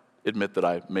I admit that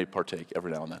I may partake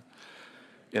every now and then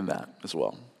in that as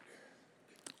well.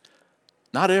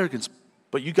 Not arrogance,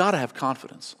 but you got to have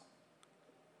confidence.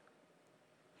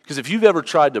 Because if you've ever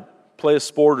tried to play a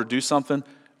sport or do something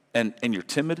and you're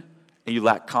timid and you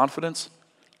lack confidence,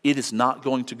 it is not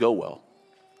going to go well.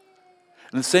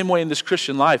 In the same way in this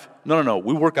Christian life, no,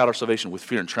 we work out our salvation with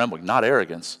fear and trembling, not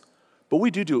arrogance. But we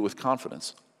do it with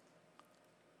confidence.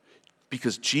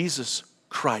 Because Jesus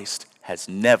Christ has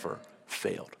never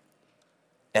failed.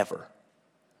 Ever.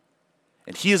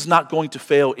 And he is not going to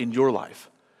fail in your life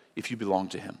if you belong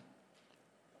to him.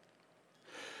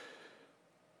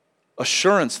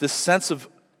 Assurance, this sense of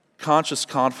conscious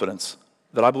confidence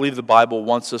that I believe the Bible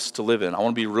wants us to live in. I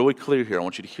want to be really clear here. I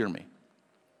want you to hear me.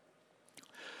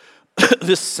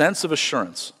 This sense of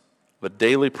assurance, the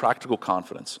daily practical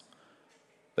confidence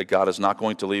that God is not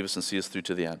going to leave us and see us through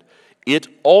to the end, it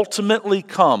ultimately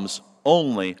comes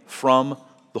only from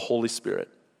the Holy Spirit,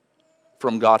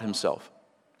 from God himself.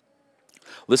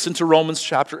 Listen to Romans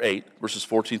chapter 8, verses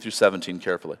 14 through 17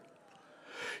 carefully.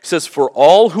 He says, "For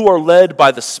all who are led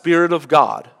by the Spirit of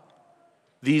God,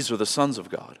 these are the sons of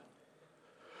God.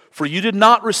 For you did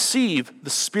not receive the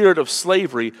spirit of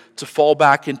slavery to fall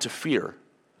back into fear,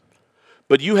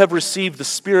 but you have received the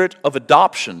spirit of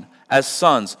adoption as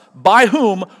sons, by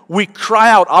whom we cry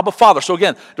out, Abba, Father." So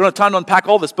again, don't have time to unpack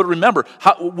all this, but remember,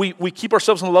 how we keep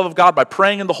ourselves in the love of God by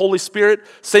praying in the Holy Spirit.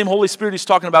 Same Holy Spirit he's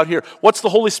talking about here. What's the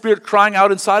Holy Spirit crying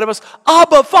out inside of us?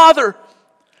 Abba, Father.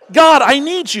 God, I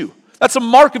need you. That's a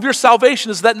mark of your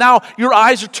salvation, is that now your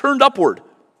eyes are turned upward.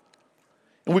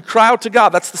 And we cry out to God.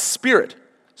 That's the Spirit.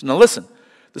 So now listen,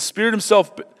 the Spirit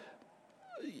himself,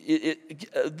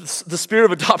 the Spirit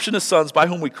of adoption as sons, by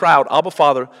whom we cry out, Abba,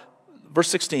 Father. Verse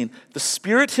 16, the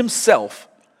Spirit himself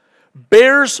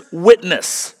bears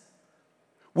witness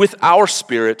with our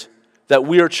spirit that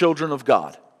we are children of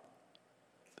God.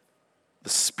 The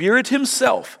Spirit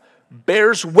himself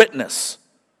bears witness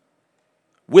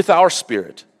with our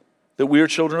spirit that we are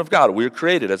children of God. We are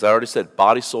created, as I already said,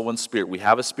 body, soul, and spirit. We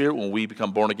have a spirit. When we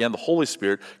become born again, the Holy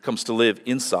Spirit comes to live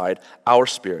inside our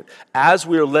spirit. As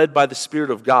we are led by the Spirit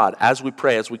of God, as we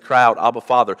pray, as we cry out, Abba,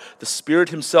 Father, the Spirit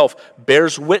himself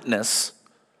bears witness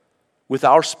with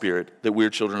our spirit that we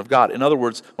are children of God. In other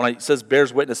words, when it says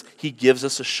bears witness, he gives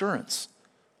us assurance.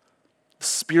 The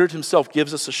Spirit himself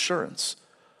gives us assurance.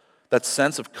 That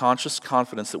sense of conscious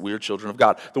confidence that we are children of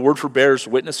God. The word for bears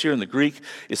witness here in the Greek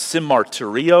is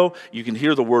symmartirio. You can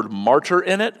hear the word martyr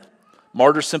in it.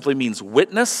 Martyr simply means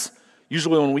witness.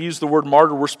 Usually when we use the word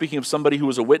martyr, we're speaking of somebody who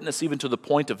was a witness even to the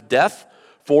point of death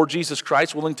for Jesus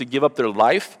Christ, willing to give up their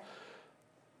life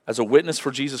as a witness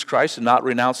for Jesus Christ and not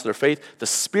renounce their faith. The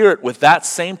Spirit, with that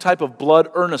same type of blood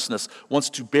earnestness, wants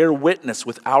to bear witness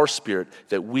with our spirit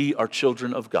that we are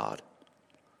children of God.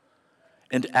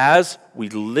 And as we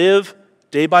live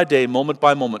day by day, moment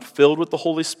by moment, filled with the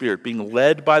Holy Spirit, being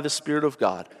led by the Spirit of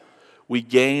God, we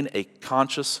gain a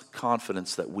conscious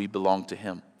confidence that we belong to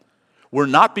him. We're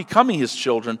not becoming his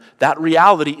children. That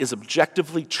reality is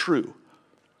objectively true.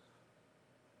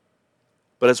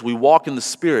 But as we walk in the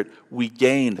Spirit, we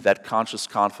gain that conscious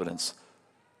confidence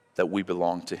that we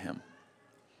belong to him.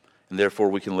 And therefore,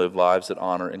 we can live lives that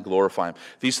honor and glorify him.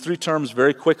 These three terms,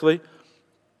 very quickly: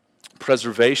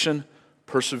 preservation,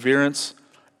 perseverance,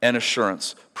 and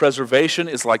assurance. Preservation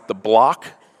is like the block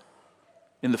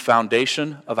in the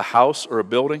foundation of a house or a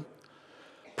building.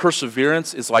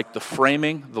 Perseverance is like the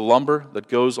framing, the lumber that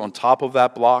goes on top of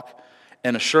that block.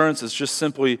 And assurance is just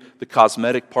simply the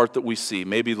cosmetic part that we see,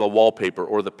 maybe the wallpaper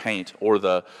or the paint or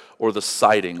the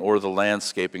siding or the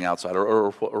landscaping outside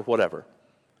or whatever.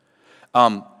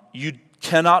 You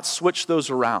cannot switch those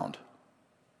around.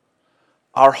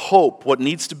 Our hope, what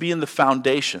needs to be in the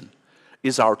foundation,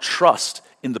 is our trust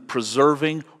in the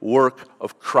preserving work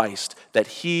of Christ, that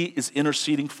he is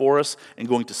interceding for us and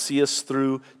going to see us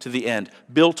through to the end.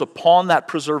 Built upon that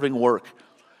preserving work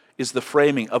is the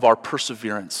framing of our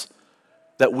perseverance,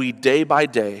 that we day by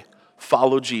day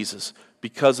follow Jesus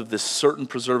because of this certain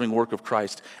preserving work of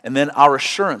Christ. And then our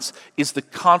assurance is the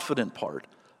confident part,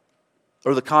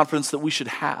 or the confidence that we should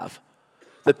have,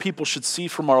 that people should see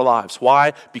from our lives.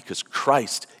 Why? Because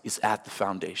Christ is at the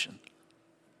foundation.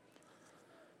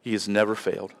 He has never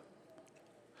failed.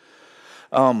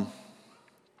 I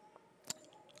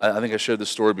think I shared this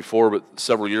story before, but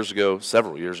several years ago,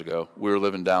 we were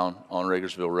living down on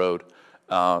Ragersville Road,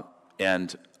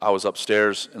 and I was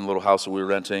upstairs in a little house that we were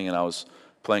renting, and I was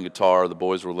playing guitar. The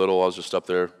boys were little. I was just up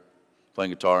there playing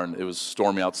guitar, and it was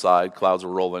stormy outside. Clouds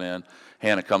were rolling in.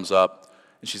 Hannah comes up,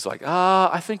 and she's like,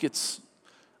 I think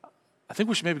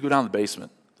we should maybe go down to the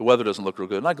basement. The weather doesn't look real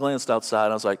good. And I glanced outside,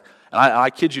 and I was like, and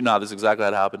I kid you not, this is exactly how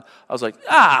it happened. I was like,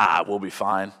 we'll be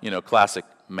fine. Classic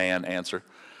man answer.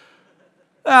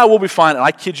 We'll be fine. And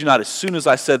I kid you not, as soon as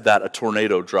I said that, a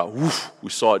tornado dropped. Woof,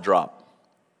 we saw it drop.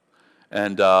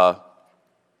 And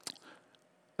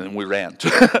we ran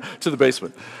to the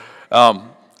basement.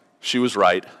 She was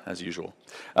right, as usual.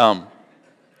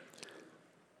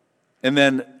 And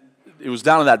then it was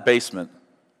down in that basement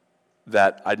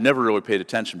that I'd never really paid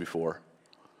attention before.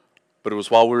 But it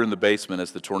was while we were in the basement,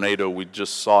 as the tornado, we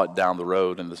just saw it down the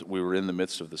road, and we were in the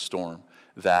midst of the storm,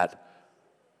 that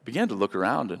I began to look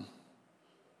around, and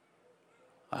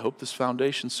I hope this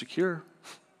foundation's secure.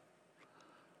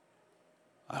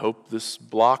 I hope this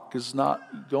block is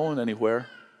not going anywhere.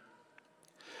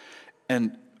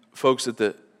 And folks,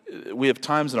 we have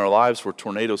times in our lives where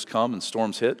tornadoes come and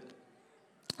storms hit,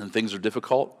 and things are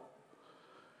difficult.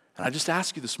 And I just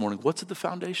ask you this morning, what's at the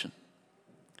foundation?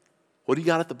 What do you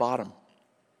got at the bottom?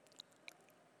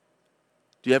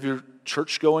 Do you have your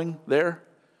church going there?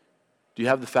 Do you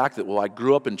have the fact that, well, I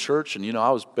grew up in church and,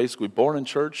 I was basically born in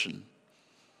church and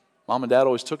mom and dad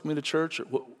always took me to church?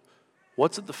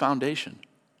 What's at the foundation?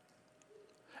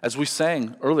 As we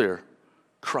sang earlier,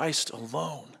 Christ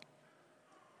alone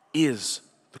is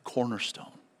the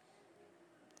cornerstone.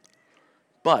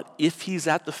 But if he's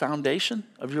at the foundation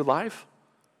of your life,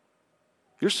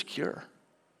 you're secure.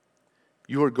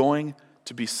 You are going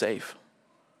to be safe.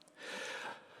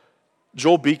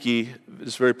 Joel Beeke,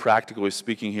 just very practically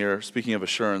speaking here, speaking of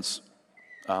assurance,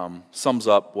 sums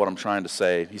up what I'm trying to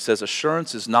say. He says,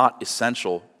 assurance is not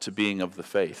essential to being of the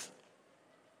faith,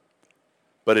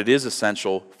 but it is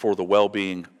essential for the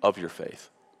well-being of your faith.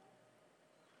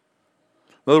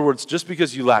 In other words, just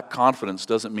because you lack confidence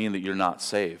doesn't mean that you're not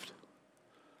saved.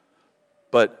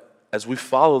 But as we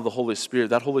follow the Holy Spirit,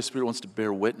 that Holy Spirit wants to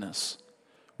bear witness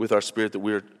with our spirit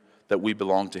that we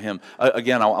belong to him.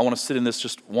 Again, I want to sit in this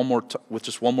with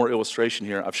just one more illustration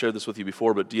here. I've shared this with you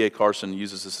before, but D.A. Carson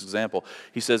uses this example.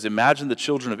 He says, imagine the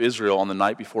children of Israel on the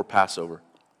night before Passover.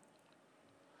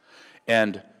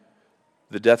 And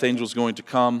the death angel is going to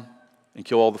come and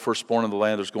kill all the firstborn in the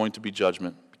land. There's going to be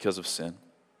judgment because of sin.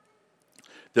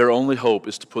 Their only hope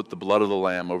is to put the blood of the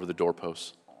Lamb over the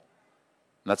doorposts.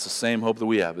 And that's the same hope that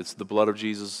we have. It's the blood of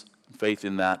Jesus, faith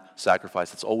in that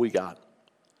sacrifice. That's all we got.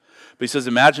 But he says,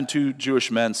 imagine two Jewish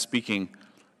men speaking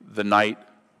the night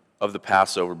of the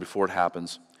Passover before it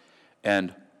happens.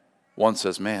 And one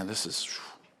says, man, this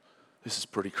is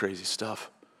pretty crazy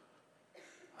stuff.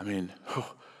 I mean,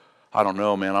 I don't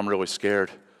know, man. I'm really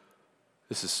scared.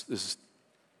 This is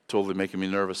totally making me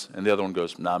nervous. And the other one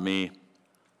goes, not me.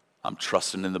 I'm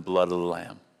trusting in the blood of the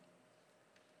Lamb.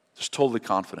 Just totally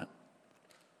confident.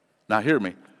 Now hear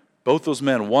me. Both those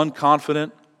men, one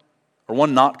confident, or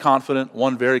one not confident,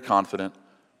 one very confident,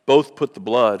 both put the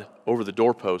blood over the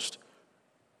doorpost.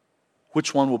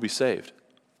 Which one will be saved?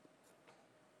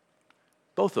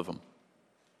 Both of them.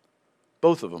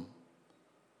 Both of them.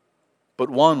 But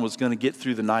one was going to get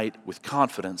through the night with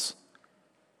confidence,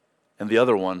 and the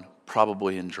other one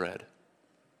probably in dread.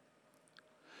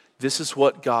 This is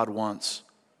what God wants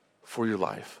for your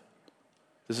life.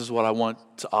 This is what I want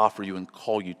to offer you and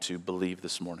call you to believe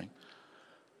this morning.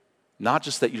 Not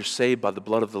just that you're saved by the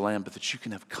blood of the Lamb, but that you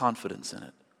can have confidence in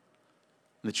it.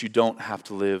 And that you don't have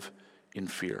to live in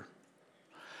fear.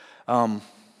 I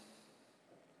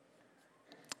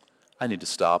need to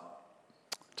stop.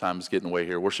 Time is getting away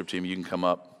here. Worship team, you can come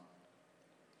up.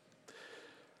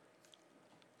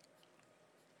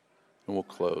 And we'll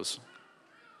close.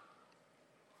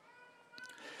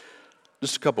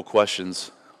 Just a couple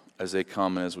questions as they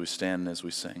come and as we stand and as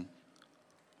we sing.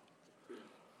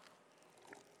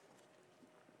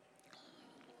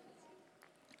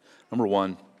 Number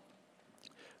one,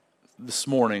 this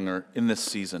morning or in this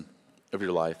season of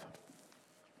your life,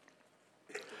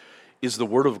 is the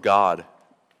Word of God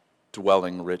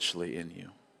dwelling richly in you?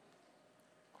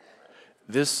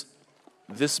 This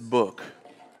book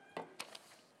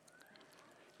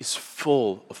is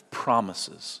full of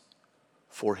promises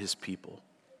for His people.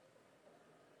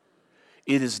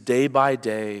 It is day by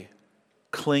day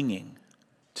clinging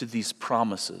to these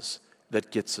promises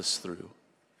that gets us through.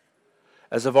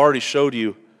 As I've already showed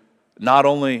you, not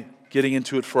only getting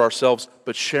into it for ourselves,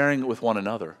 but sharing it with one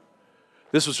another.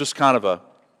 This was just kind of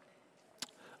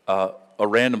a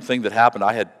random thing that happened.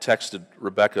 I had texted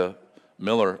Rebecca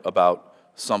Miller about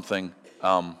something,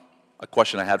 a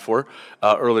question I had for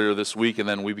her earlier this week, and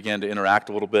then we began to interact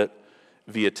a little bit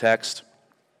via text.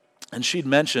 And she'd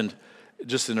mentioned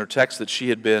just in her text that she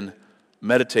had been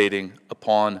meditating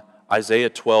upon Isaiah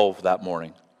 12 that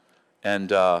morning,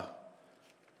 and all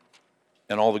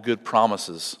the good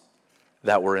promises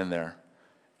that were in there.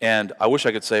 And I wish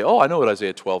I could say, oh, I know what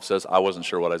Isaiah 12 says. I wasn't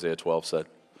sure what Isaiah 12 said.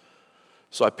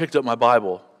 So I picked up my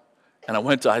Bible, and I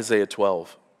went to Isaiah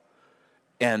 12.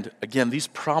 And again, these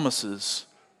promises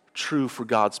true for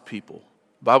God's people.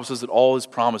 The Bible says that all His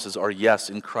promises are yes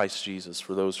in Christ Jesus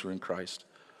for those who are in Christ.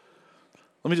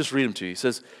 Let me just read them to you. He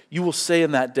says, you will say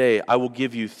in that day, I will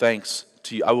give thanks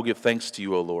to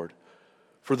you, O Lord,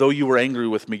 For though you were angry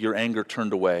with me, your anger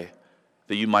turned away,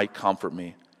 that you might comfort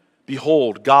me.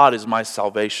 Behold, God is my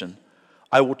salvation.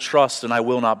 I will trust and I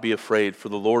will not be afraid, for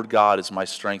the Lord God is my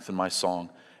strength and my song,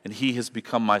 and he has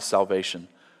become my salvation.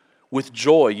 With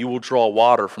joy you will draw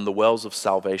water from the wells of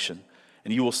salvation,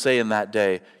 and you will say in that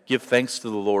day, give thanks to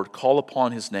the Lord, call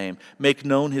upon his name, make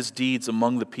known his deeds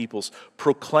among the peoples,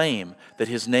 proclaim that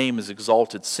his name is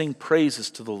exalted, sing praises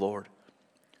to the Lord,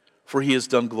 for he has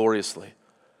done gloriously.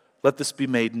 Let this be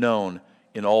made known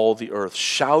in all the earth.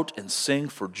 Shout and sing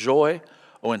for joy,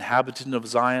 O inhabitant of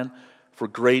Zion, for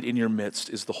great in your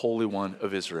midst is the Holy One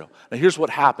of Israel. Now here's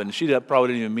what happened. She probably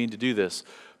didn't even mean to do this,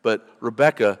 but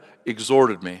Rebecca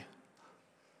exhorted me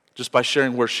just by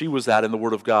sharing where she was at in the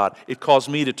Word of God. It caused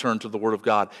me to turn to the Word of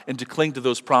God and to cling to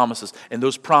those promises, and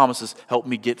those promises helped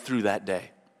me get through that day.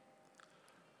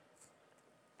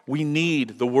 We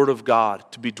need the Word of God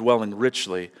to be dwelling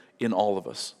richly in all of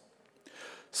us.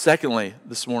 Secondly,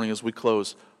 this morning as we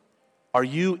close, are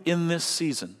you in this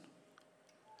season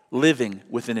living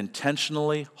with an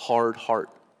intentionally hard heart?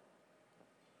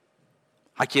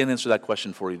 I can't answer that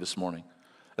question for you this morning.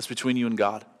 That's between you and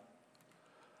God.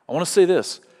 I want to say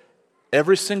this.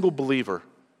 Every single believer,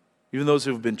 even those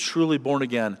who have been truly born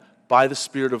again by the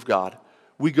Spirit of God,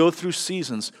 we go through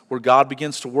seasons where God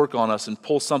begins to work on us and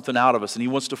pull something out of us, and he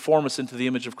wants to form us into the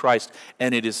image of Christ,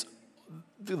 and it is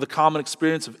the common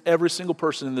experience of every single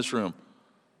person in this room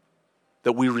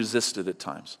that we resist it at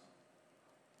times.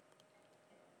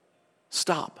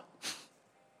 Stop.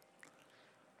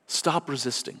 Stop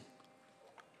resisting.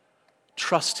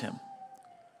 Trust him.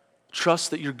 Trust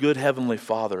that your good heavenly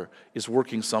Father is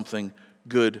working something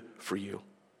good for you.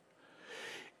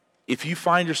 If you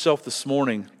find yourself this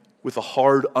morning with a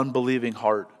hard, unbelieving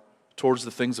heart towards the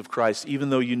things of Christ,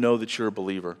 even though you know that you're a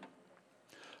believer,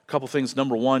 a couple things.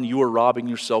 Number one, you are robbing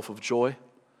yourself of joy.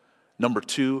 Number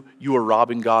two, you are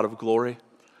robbing God of glory.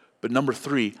 But number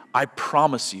three, I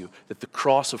promise you that the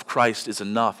cross of Christ is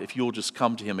enough if you'll just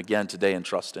come to him again today and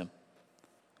trust him.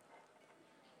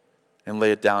 And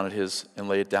lay it down at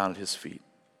his feet.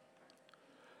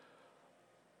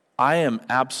 I am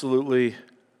absolutely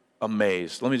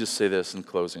amazed. Let me just say this in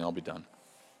closing, I'll be done.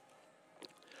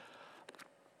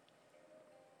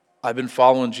 I've been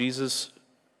following Jesus,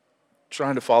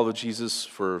 trying to follow Jesus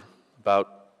for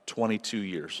about 22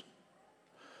 years.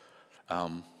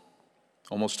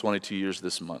 Almost 22 years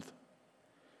this month.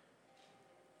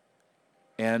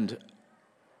 And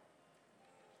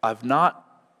I've not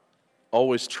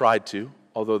always tried to,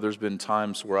 although there's been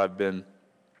times where I've been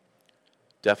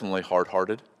definitely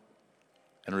hard-hearted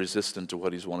and resistant to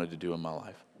what he's wanted to do in my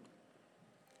life.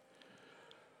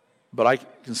 But I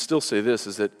can still say this,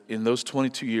 is that in those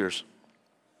 22 years,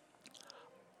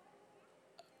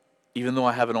 even though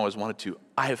I haven't always wanted to,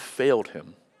 I have failed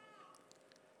him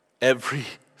every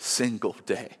single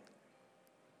day.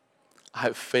 I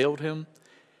have failed him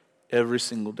every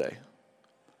single day.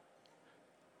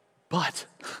 But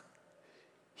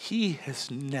he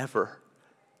has never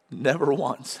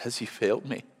once has he failed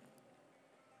me.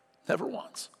 Never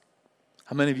once.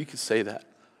 How many of you could say that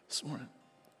this morning?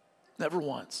 Never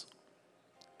once.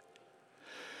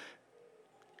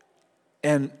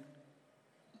 And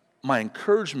my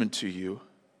encouragement to you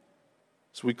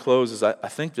as we close is I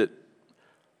think that,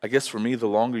 I guess for me, the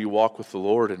longer you walk with the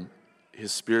Lord and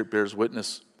his Spirit bears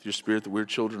witness to your spirit that we're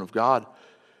children of God,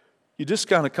 you just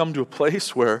kind of come to a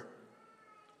place where,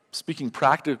 speaking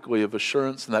practically of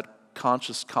assurance and that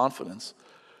conscious confidence,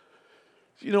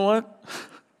 you know what?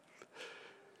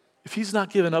 If he's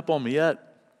not given up on me yet,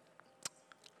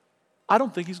 I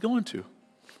don't think he's going to.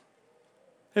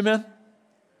 Amen?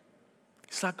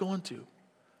 He's not going to.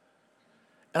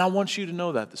 And I want you to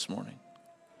know that this morning.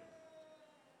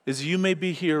 Is you may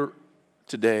be here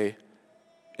today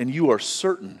and you are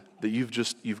certain that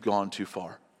you've gone too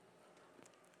far.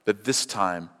 That this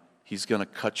time he's going to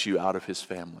cut you out of his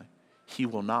family. He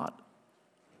will not.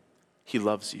 He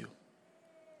loves you.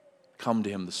 Come to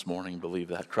him this morning and believe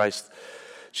that. Christ,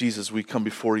 Jesus, we come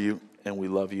before you and we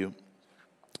love you.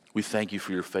 We thank you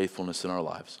for your faithfulness in our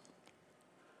lives.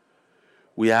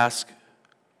 We ask,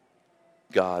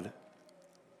 God,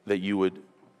 that you would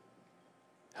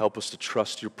help us to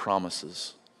trust your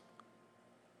promises.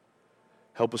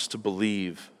 Help us to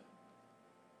believe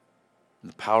in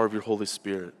the power of your Holy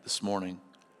Spirit this morning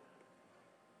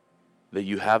that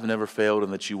you have never failed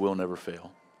and that you will never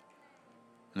fail.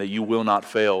 And that you will not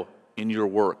fail in your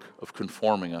work of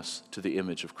conforming us to the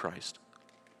image of Christ.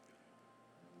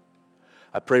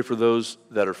 I pray for those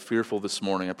that are fearful this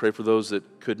morning. I pray for those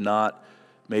that could not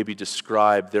maybe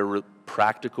describe their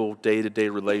practical day-to-day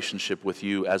relationship with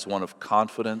you as one of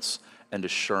confidence and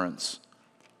assurance.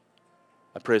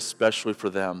 I pray especially for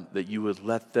them that you would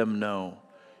let them know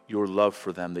your love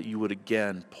for them, that you would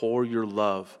again pour your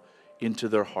love into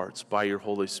their hearts by your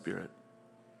Holy Spirit.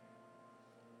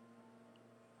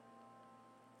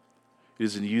 It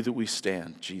is in you that we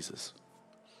stand, Jesus.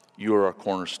 You are our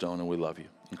cornerstone, and we love you.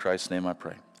 In Christ's name I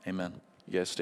pray. Amen. You guys stand.